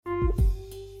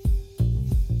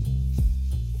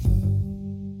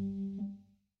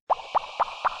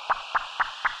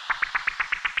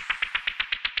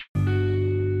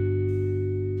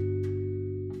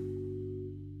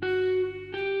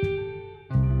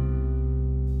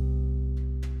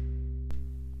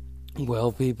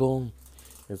Well, people,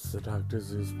 it's the Dr.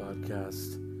 Zeus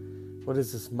podcast. What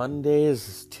is this, Monday? Is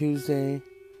this Tuesday?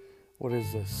 What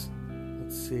is this?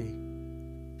 Let's see.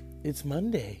 It's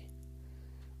Monday.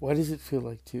 Why does it feel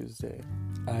like Tuesday?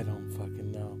 I don't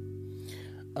fucking know.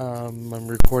 I'm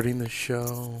recording the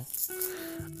show.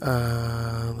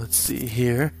 Let's see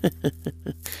here.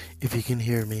 If you can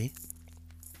hear me.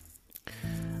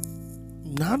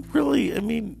 Not really. I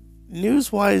mean,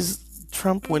 news-wise,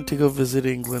 Trump went to go visit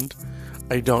England.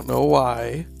 I don't know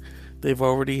why. They've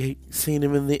already seen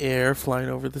him in the air flying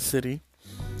over the city.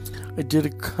 I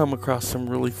did come across some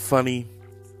really funny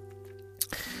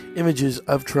images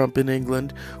of Trump in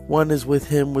England. One is with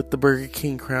him with the Burger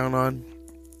King crown on,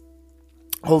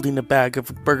 holding a bag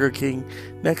of Burger King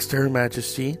next to Her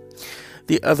Majesty.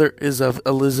 The other is of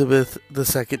Elizabeth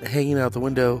II hanging out the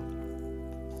window.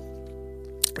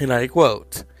 And I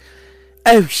quote,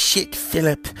 "Oh shit,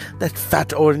 Philip, that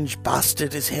fat orange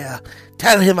bastard is here.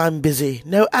 Tell him I'm busy.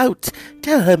 No, out.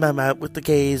 Tell him I'm out with the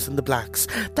gays and the blacks.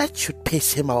 That should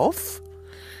piss him off."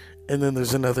 And then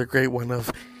there's another great one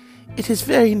of, "It is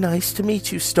very nice to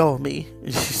meet you, Stormy,"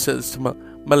 she says to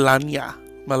Melania,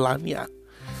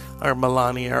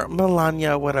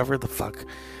 whatever the fuck.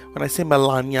 When I say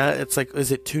Melania, it's like,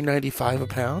 is it $2.95 a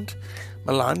pound?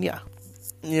 Melania,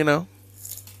 you know?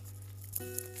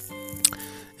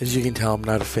 As you can tell, I'm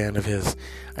not a fan of his.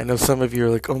 I know some of you are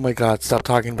like, oh my god, stop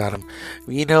talking about him.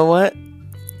 You know what?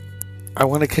 I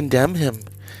want to condemn him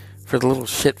for the little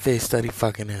shit face that he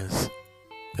fucking is.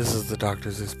 This is the Dr.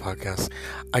 Zeus podcast.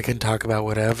 I can talk about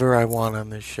whatever I want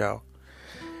on this show.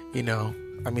 You know,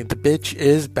 I mean, the bitch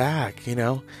is back, you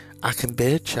know. I can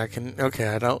bitch, okay,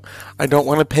 I don't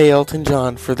want to pay Elton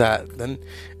John for that.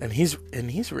 And he's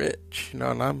rich, you know,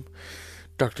 and I'm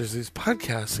Dr. Zeus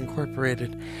Podcast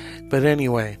Incorporated. But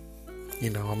anyway,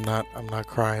 you know, I'm not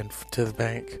crying to the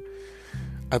bank.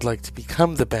 I'd like to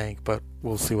become the bank, but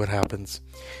we'll see what happens.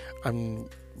 I'm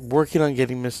working on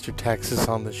getting Mr. Texas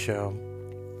on the show.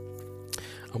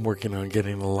 I'm working on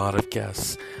getting a lot of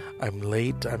guests. I'm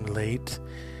late.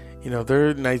 You know, there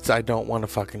are nights I don't want to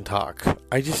fucking talk.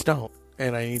 I just don't.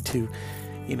 And I need to,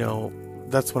 you know,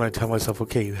 that's when I tell myself,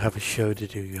 okay, you have a show to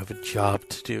do. You have a job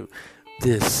to do.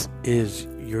 This is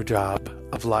your job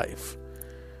of life.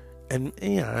 And,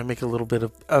 yeah, I make a little bit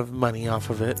of money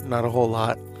off of it. Not a whole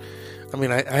lot. I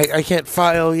mean, I can't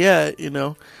file yet, you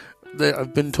know.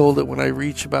 I've been told that when I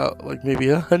reach about, like, maybe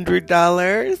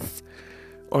 $100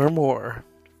 or more.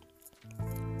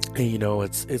 And, you know,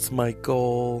 it's my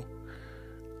goal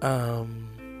to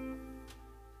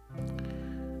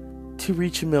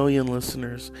reach 1 million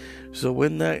listeners. So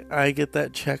when I get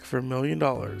that check for $1 million,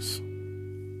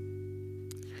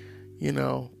 you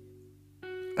know,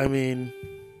 I mean,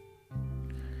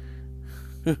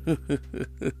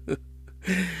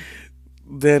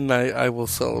 then I will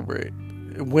celebrate.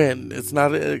 When. It's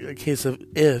not a case of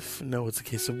if. No, it's a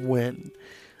case of when.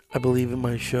 I believe in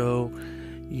my show.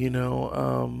 You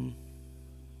know,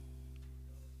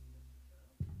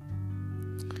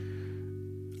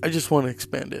 I just want to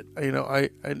expand it. You know, I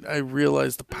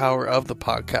realize the power of the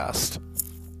podcast.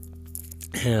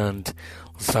 And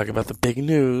let's talk about the big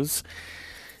news.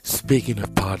 Speaking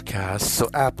of podcasts, so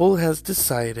Apple has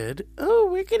decided,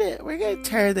 we're gonna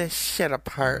tear this shit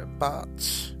apart,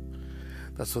 bitch.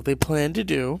 That's what they plan to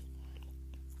do.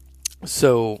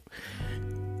 So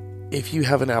if you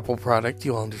have an Apple product,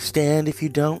 you'll understand. If you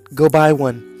don't, go buy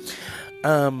one.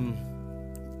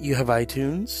 You have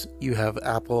iTunes, you have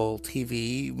Apple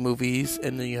TV, movies,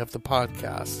 and then you have the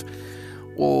podcast.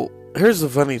 Well, here's the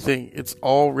funny thing. It's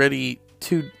already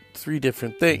 2-3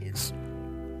 different things.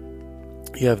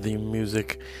 You have the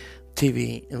music,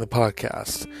 TV, and the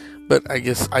podcast. But I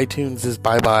guess iTunes is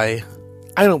bye-bye.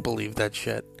 I don't believe that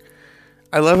shit.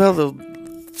 I love how they'll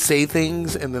say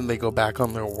things and then they go back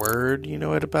on their word, you know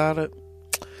what, about it?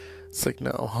 It's like,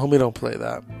 no, homie, don't play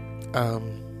that.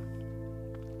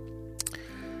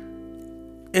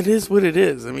 It is what it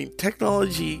is. I mean,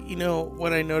 technology, you know,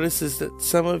 what I notice is that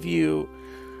some of you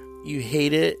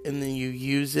hate it, and then you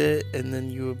use it, and then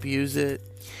you abuse it.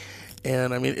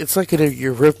 And, I mean, it's like a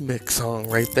Eurythmics song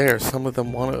right there. Some of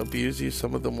them want to abuse you.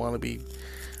 Some of them want to be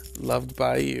loved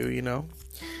by you, you know.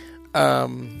 I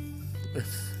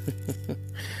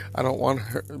don't want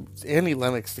Annie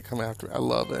Lennox to come after me. I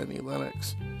love Annie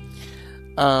Lennox.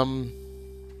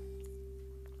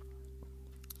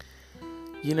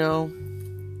 You know,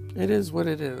 it is what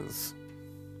it is.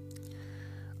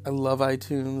 I love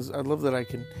iTunes. I love that I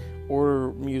can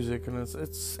order music and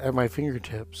it's at my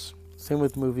fingertips. Same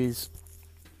with movies.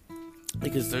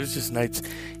 Because there's just nights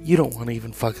you don't want to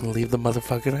even fucking leave the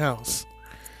motherfucking house.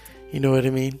 You know what I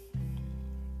mean?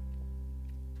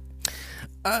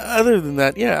 Other than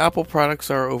that, yeah, Apple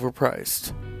products are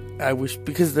overpriced. I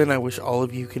wish all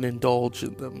of you can indulge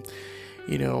in them.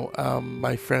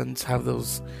 My friends have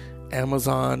those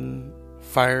Amazon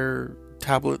Fire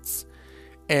tablets,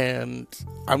 and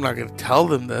I'm not going to tell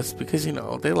them this because,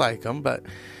 they like them, but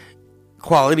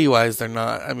quality-wise, they're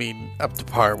not, up to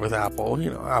par with Apple.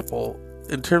 Apple,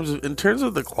 in terms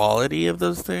of the quality of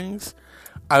those things,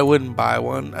 I wouldn't buy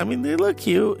one. They look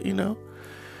cute,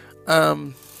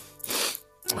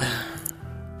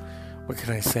 what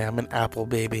can I say? I'm an Apple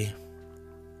baby.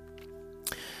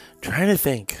 Trying to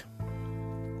think.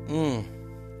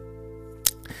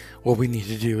 What we need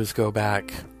to do is go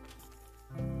back.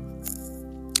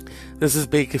 This is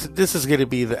going to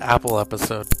be the Apple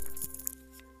episode.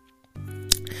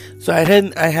 So I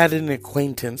had an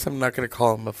acquaintance. I'm not going to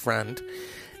call him a friend.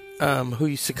 Who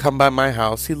used to come by my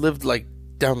house. He lived like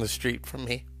down the street from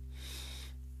me.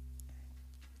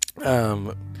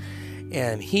 And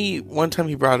one time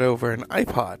he brought over an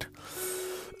iPod.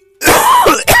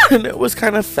 And it was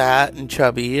kind of fat and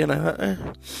chubby, and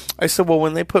I said, well,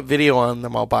 when they put video on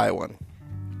them, I'll buy one.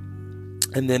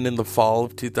 And then in the fall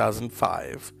of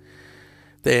 2005,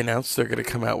 they announced they're going to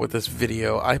come out with this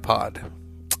video iPod.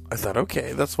 I thought,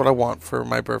 okay, that's what I want for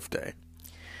my birthday.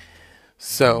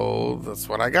 So that's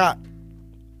what I got.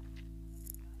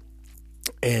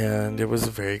 And it was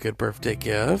a very good birthday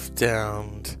gift,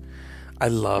 and I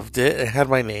loved it. It had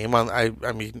my name on.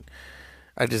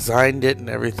 I designed it and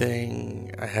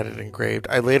everything. I had it engraved.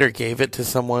 I later gave it to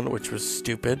someone, which was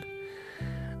stupid.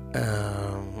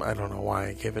 I don't know why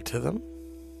I gave it to them.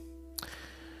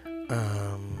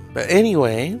 But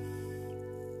anyway,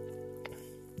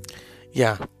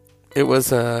 yeah, it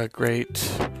was a great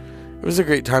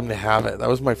time to have it. That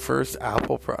was my first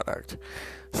Apple product.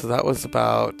 So that was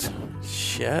about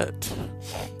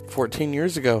 14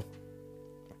 years ago.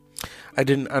 I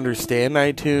didn't understand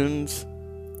iTunes.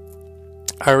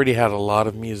 I already had a lot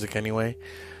of music anyway.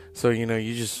 So,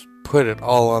 you just put it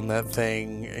all on that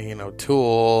thing,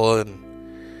 Tool.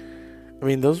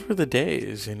 And those were the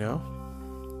days, And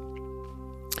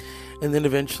then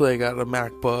eventually I got a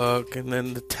MacBook, and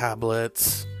then the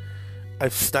tablets.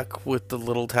 I've stuck with the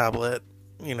little tablet,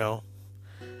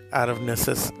 out of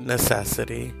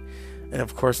necessity. And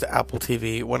of course the Apple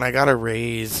TV. When I got a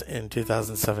raise in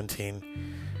 2017,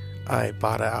 I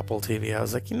bought an Apple TV. I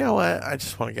was like, you know what? I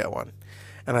just want to get one.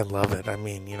 And I love it. I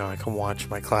can watch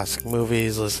my classic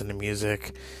movies, listen to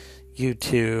music,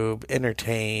 YouTube,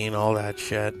 entertain, all that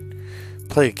shit.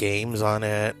 Play games on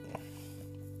it.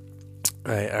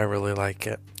 I really like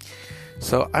it.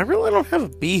 So I really don't have a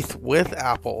beef with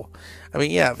Apple.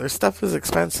 Yeah, their stuff is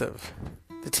expensive.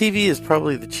 The TV is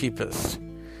probably the cheapest.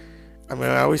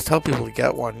 I always tell people to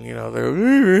get one.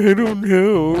 They're, I don't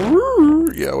know.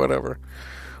 Yeah, whatever.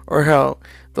 Or how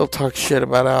they'll talk shit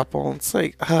about Apple. And it's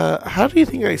like, how do you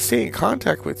think I stay in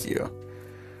contact with you?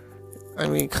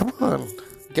 Come on.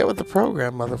 Get with the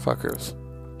program, motherfuckers.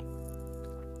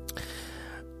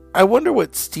 I wonder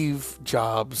what Steve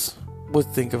Jobs would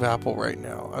think of Apple right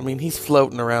now. He's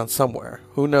floating around somewhere.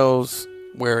 Who knows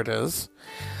where it is?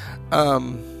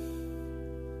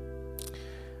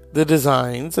 The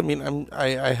designs.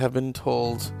 I have been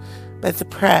told by the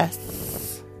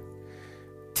press,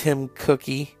 Tim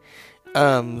Cookie,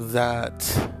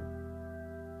 that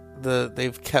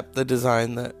they've kept the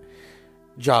design that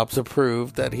Jobs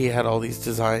approved, that he had all these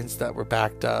designs that were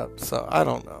backed up. So I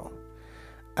don't know.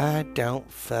 I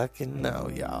don't fucking know,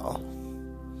 y'all.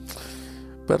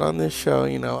 But on this show,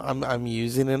 I'm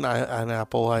using an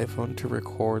Apple iPhone to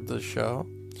record the show.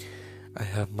 I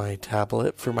have my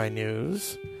tablet for my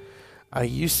news. I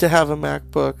used to have a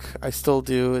MacBook. I still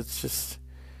do. It's just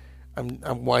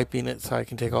I'm wiping it so I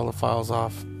can take all the files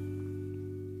off.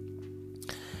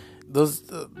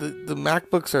 The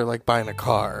MacBooks are like buying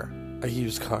a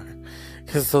used car,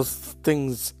 because those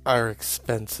things are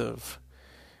expensive.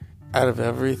 Out of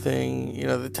everything,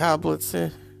 the tablets.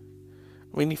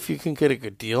 If you can get a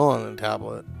good deal on a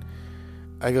tablet,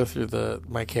 I go through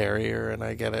my carrier and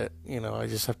I get it. I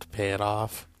just have to pay it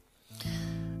off,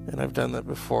 and I've done that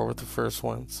before with the first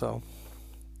one. So,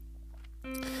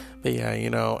 but yeah,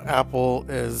 Apple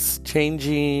is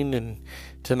changing, and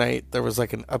tonight there was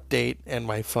like an update and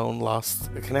my phone lost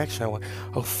a connection. I went,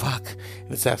 oh fuck,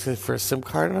 and it's asking for a SIM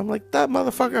card, and I'm like, that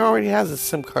motherfucker already has a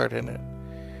SIM card in it.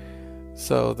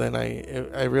 So then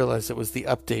I realized it was the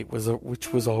update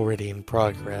which was already in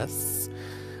progress.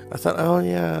 I thought, oh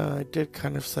yeah, I did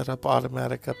kind of set up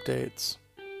automatic updates.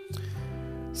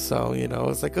 So, it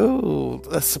was like, oh,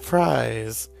 a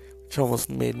surprise, which almost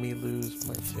made me lose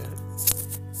my shit.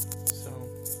 So,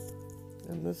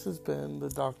 And this has been the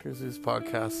Dr. Zeus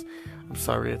podcast. I'm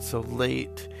sorry it's so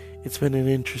late. It's been an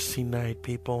interesting night,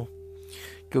 people.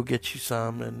 Go get you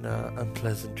some and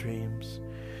unpleasant dreams.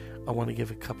 I want to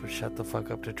give a cup of shut the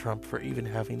fuck up to Trump for even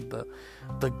having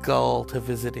the gall to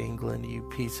visit England, you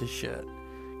piece of shit.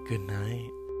 Good night.